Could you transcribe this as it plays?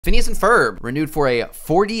Phineas and Ferb renewed for a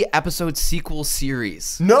 40-episode sequel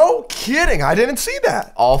series. No kidding. I didn't see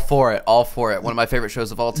that. All for it. All for it. One of my favorite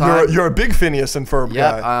shows of all time. You're a big Phineas and Ferb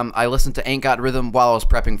guy. Yeah, I listened to Ain't Got Rhythm while I was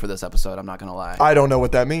prepping for this episode. I'm not going to lie. I don't know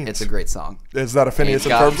what that means. It's a great song. Is that a Phineas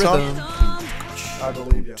and Ferb song? I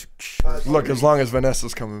believe you. Look, as long as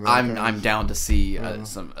Vanessa's coming back. I'm down to see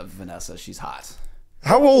some of Vanessa. She's hot.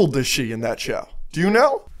 How old is she in that show? Do you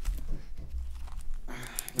know?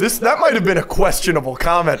 That might have been a questionable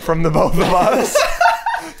comment from the both of us.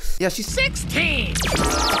 Yeah, she's 16.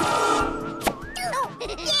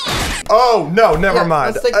 Oh, no, never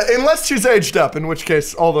mind. Unless she's aged up, in which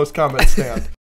case all those comments stand.